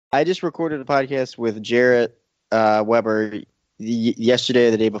I just recorded a podcast with Jarrett Weber yesterday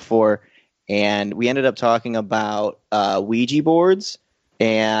or the day before, and we ended up talking about Ouija boards.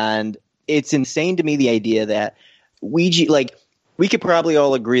 And it's insane to me, the idea that Ouija, like, we could probably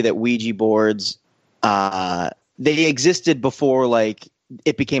all agree that Ouija boards, they existed before, like,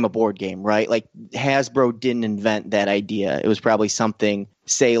 it became a board game, right? Like, Hasbro didn't invent that idea. It was probably something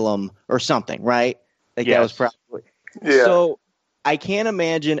Salem or something, right? Like, yes. That was probably... Yeah. So I can't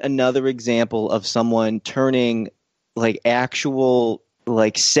imagine another example of someone turning, like, actual,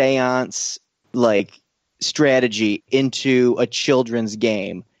 like, séance, like, strategy into a children's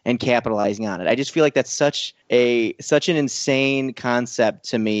game and capitalizing on it. I just feel like that's such an insane concept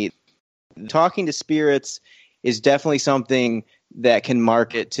to me. Talking to spirits is definitely something that can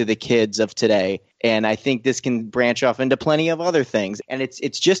market to the kids of today. And I think this can branch off into plenty of other things. And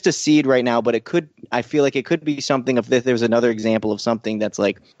it's just a seed right now, but I feel like it could be something if there's another example of something that's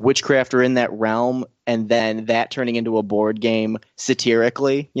like witchcraft or in that realm, and then that turning into a board game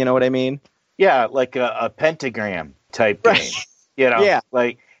satirically. You know what I mean? Yeah, like a pentagram type game. Right. You know, Yeah.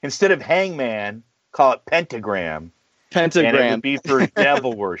 Like instead of hangman, call it pentagram. Pentagram. And it would be for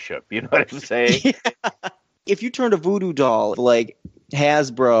devil worship. You know what I'm saying? Yeah. If you turned a voodoo doll like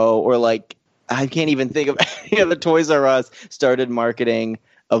Hasbro, or like, I can't even think of any other Toys R Us started marketing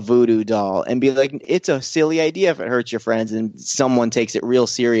a voodoo doll and be like, it's a silly idea if it hurts your friends, and someone takes it real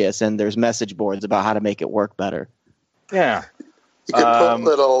serious and there's message boards about how to make it work better. Yeah. You could put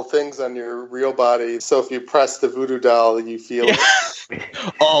little things on your real body, so if you press the voodoo doll, you feel it.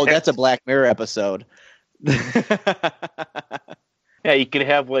 Oh, that's a Black Mirror episode. Yeah, you could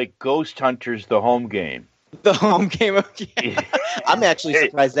have like Ghost Hunters, the home game. The home game of I'm actually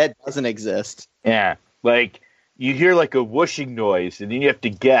surprised that doesn't exist. Yeah, like you hear like a whooshing noise, and then you have to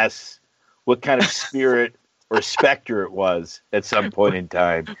guess what kind of spirit or specter it was at some point in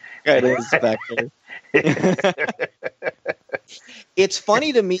time. Kind of specter. It's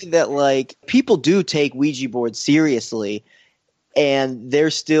funny to me that like people do take Ouija boards seriously, and they're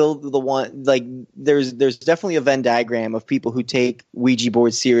still the one, like there's definitely a Venn diagram of people who take Ouija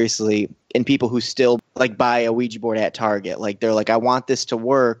boards seriously and people who still like buy a Ouija board at Target. Like they're like, I want this to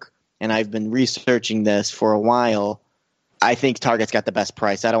work, and I've been researching this for a while. I think Target's got the best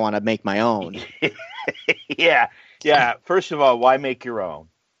price. I don't want to make my own. Yeah. First of all, why make your own?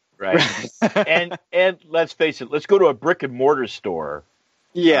 Right. and let's face it, let's go to a brick and mortar store.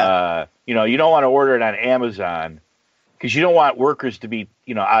 Yeah. You don't want to order it on Amazon because you don't want workers to be,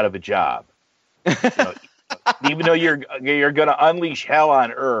 out of a job. Even though you're going to unleash hell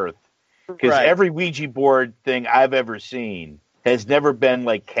on earth, because every Ouija board thing I've ever seen has never been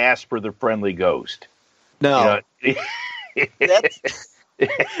like Casper the Friendly Ghost. No.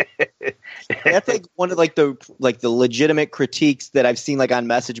 That's like one of the legitimate critiques that I've seen like on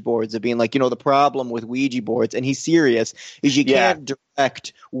message boards of being like, the problem with Ouija boards, and he's serious, is you can't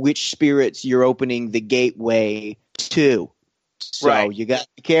direct which spirits you're opening the gateway to. So you got to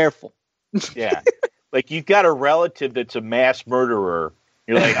be careful. Yeah. Like you've got a relative that's a mass murderer.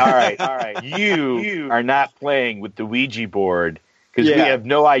 You're like, all right, you are not playing with the Ouija board because we have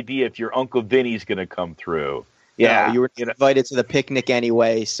no idea if your Uncle Vinny's going to come through. Yeah, no, you were invited to the picnic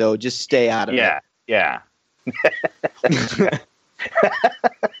anyway, so just stay out of it. Yeah.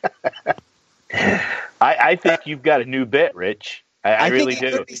 I think you've got a new bit, Rich. I really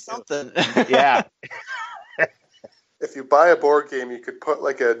do. Could be something. Yeah. If you buy a board game, you could put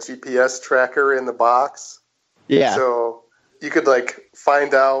like a GPS tracker in the box. Yeah. So you could like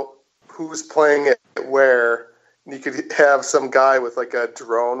find out who's playing it where. And you could have some guy with like a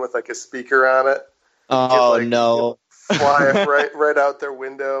drone with like a speaker on it. Oh, no. Fly it right out their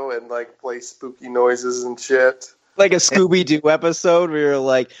window and like play spooky noises and shit. Like a Scooby-Doo episode where you're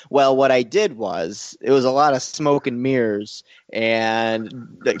like, well, what I did was, it was a lot of smoke and mirrors,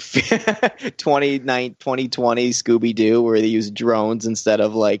 and like 2020 Scooby-Doo where they use drones instead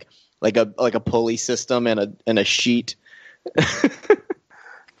of like a pulley system and a sheet.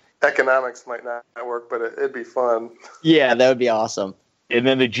 Economics might not work, but it'd be fun. Yeah, that would be awesome. And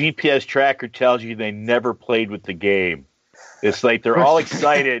then the GPS tracker tells you they never played with the game. It's like they're all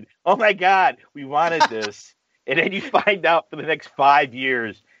excited. Oh my God, we wanted this. And then you find out for the next 5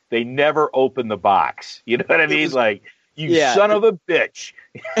 years, they never opened the box. You know what I mean? Like, you son of a bitch.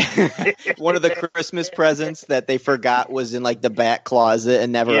 One of the Christmas presents that they forgot was in like the back closet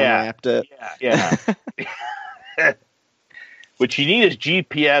and never unwrapped it. Yeah. What you need is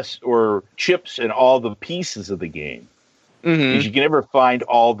GPS or chips in all the pieces of the game. Because you can never find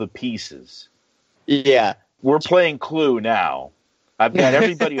all the pieces. Yeah. We're playing Clue now. I've got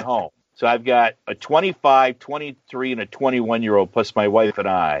everybody home. So I've got a 25, 23, and a 21-year-old plus my wife and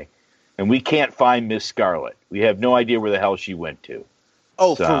I, and we can't find Miss Scarlet. We have no idea where the hell she went to.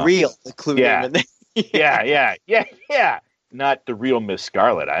 Oh, so, for real? Include yeah. him in Yeah. Not the real Miss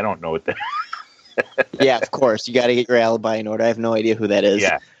Scarlet. I don't know what that. Yeah, of course. You got to get your alibi in order. I have no idea who that is.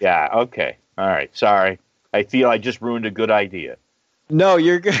 Yeah. Okay. All right. Sorry. I feel I just ruined a good idea. No,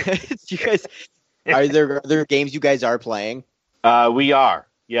 you're good. You guys, are there other games you guys are playing? We are.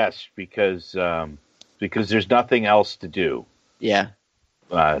 Yes, because there's nothing else to do. Yeah.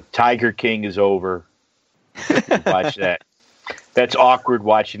 Tiger King is over. Watch that. That's awkward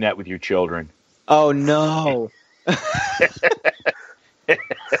watching that with your children. Oh, no.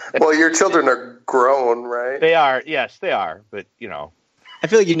 Well, your children are grown, right? They are. Yes, they are. But, I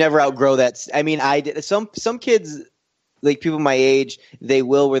feel like you never outgrow that. I mean, I did. Some kids, like people my age, they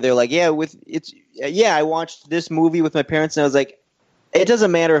will, where they're like, I watched this movie with my parents, and I was like, it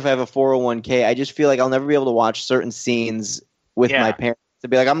doesn't matter if I have a 401k. I just feel like I'll never be able to watch certain scenes with my parents. To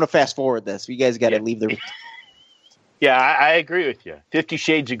be like, I'm going to fast forward this. You guys got to leave the. Yeah, I agree with you. 50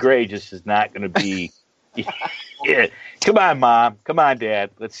 Shades of Grey just is not going to be. Yeah. Come on, Mom. Come on,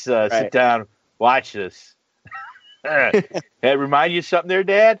 Dad. Let's sit down, watch this. Hey, remind you of something there,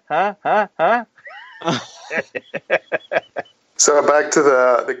 Dad? Huh? So back to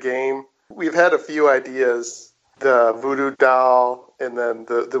the game. We've had a few ideas. The voodoo doll, and then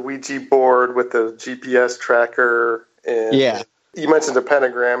the Ouija board with the GPS tracker. And you mentioned a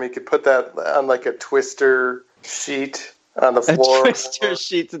pentagram. You could put that on like a twister sheet on the floor. A twister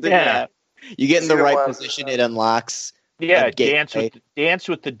sheet. Yeah. You get in the right position, it unlocks. Yeah, dance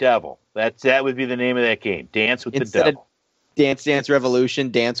with the devil. That would be the name of that game. Dance with the devil. Dance Revolution,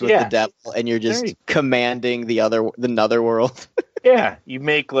 Dance with the Devil, and you're just commanding the nether world. Yeah, you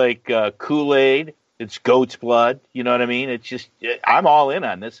make like Kool-Aid. It's goat's blood. You know what I mean? It's just I'm all in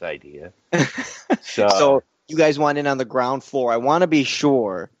on this idea. So you guys want in on the ground floor? I want to be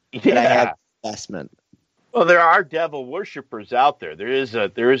sure that I have investment. Well, there are devil worshippers out there. There is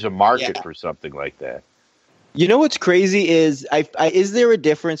a market for something like that. You know what's crazy is is there a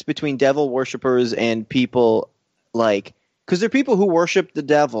difference between devil worshippers and people like, because there are people who worship the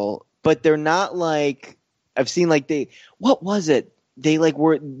devil, but they're not like, I've seen like what was it? They like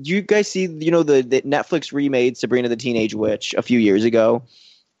were, do you guys see, the Netflix remade Sabrina the Teenage Witch a few years ago?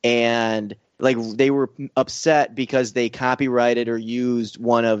 And like they were upset because they copyrighted or used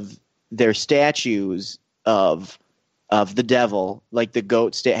one of their statues of the devil, like the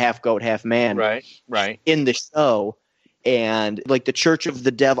goat, half goat, half man, right, in the show, and like the Church of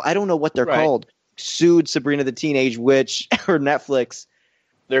the Devil, I don't know what they're called, sued Sabrina the Teenage Witch or Netflix.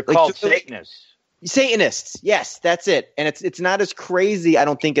 They're called Satanists. Satanists, yes, that's it. And it's not as crazy, I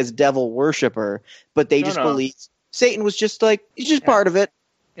don't think, as devil worshiper, but they believe Satan was just like, he's just part of it.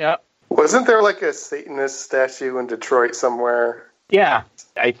 Yeah. Wasn't there like a Satanist statue in Detroit somewhere? Yeah.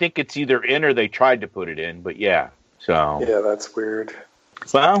 I think it's either in or they tried to put it in, but yeah. So yeah, that's weird.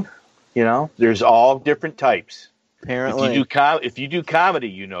 Well, there's all different types. Apparently. If you do comedy,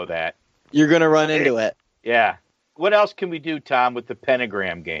 you know that. You're going to run into it. Yeah. What else can we do, Tom, with the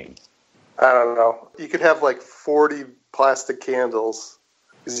pentagram game? I don't know. You could have like 40 plastic candles,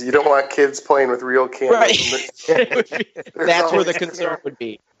 because you don't want kids playing with real candles. Right. That's where the concern would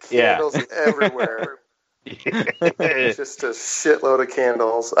be. Candles everywhere. Just a shitload of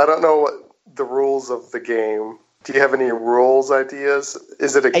candles. I don't know what the rules of the game. Do you have any rules ideas?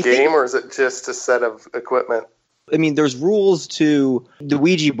 Is it a game or is it just a set of equipment? I mean, there's rules to the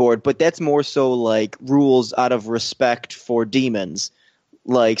Ouija board, but that's more so like rules out of respect for demons.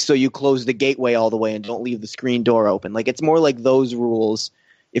 Like, so you close the gateway all the way and don't leave the screen door open. Like, it's more like those rules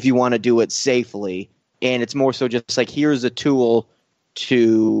if you want to do it safely. And it's more so just like, here's a tool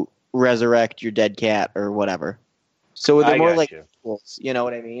to resurrect your dead cat or whatever. So they're more like tools, you know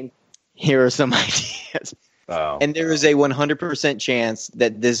what I mean? Here are some ideas. Oh, and there is a 100% chance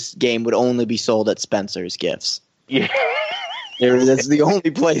that this game would only be sold at Spencer's Gifts. Yeah. That's the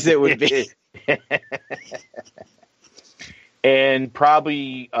only place it would be. And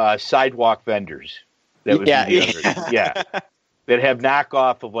probably sidewalk vendors. That would be the other. Yeah. That have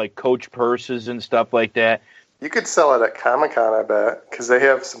knockoff of like Coach purses and stuff like that. You could sell it at Comic-Con, I bet, because they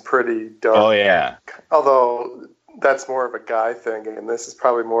have some pretty dark. Oh, yeah. Although that's more of a guy thing, and this is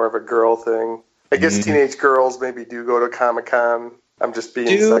probably more of a girl thing. I guess teenage girls maybe do go to Comic-Con. I'm just being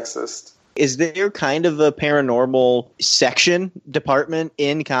sexist. Is there kind of a paranormal department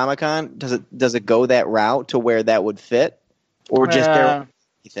in Comic-Con? Does it go that route to where that would fit? Or just their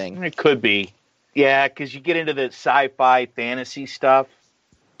thing? It could be. Yeah, because you get into the sci-fi fantasy stuff.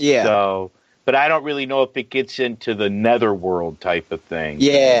 Yeah. So, but I don't really know if it gets into the netherworld type of thing.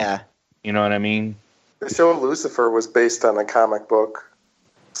 Yeah. You know what I mean? The show Lucifer was based on a comic book.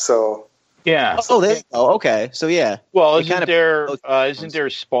 So yeah. Oh, there you go. Okay, so yeah. Well, isn't there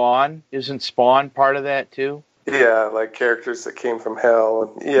Spawn? Isn't Spawn part of that too? Yeah, like characters that came from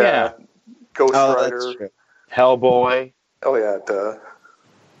hell. Yeah. Ghost Rider. Hellboy. Oh yeah, duh.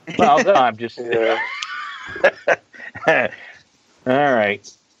 Well, no, I'm just. Yeah. All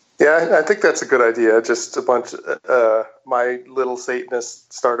right. Yeah, I think that's a good idea. Just a bunch of My Little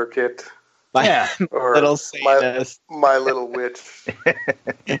Satanist starter kit. Yeah. Or Little Satanist. My Little Witch.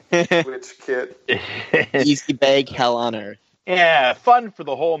 Witch kit. Easy bag hell on earth. Yeah, fun for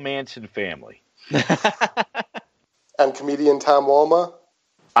the whole Manson family. I'm comedian Tom Walma.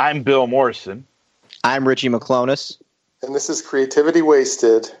 I'm Bill Morrison. I'm Richie McLonis. And this is Creativity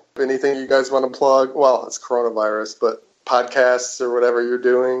Wasted. Anything you guys want to plug? Well, it's coronavirus, but podcasts or whatever you're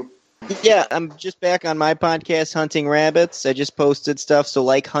doing. Yeah, I'm just back on my podcast, Hunting Rabbits. I just posted stuff, so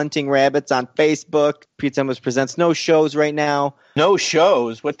like Hunting Rabbits on Facebook. Pete Summers presents no shows right now. No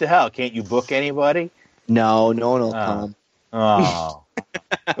shows? What the hell? Can't you book anybody? No one will come. Oh.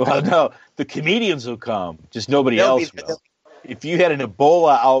 Well, no, the comedians will come. Just nobody else will. If you had an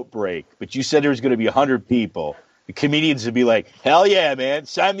Ebola outbreak, but you said there was going to be 100 people, the comedians would be like, hell yeah, man,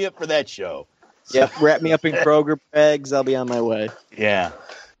 sign me up for that show. Yep, wrap me up in Kroger bags. I'll be on my way. Yeah.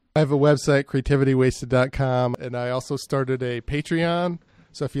 I have a website, creativitywasted.com, and I also started a Patreon.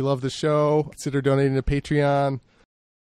 So if you love the show, consider donating to Patreon.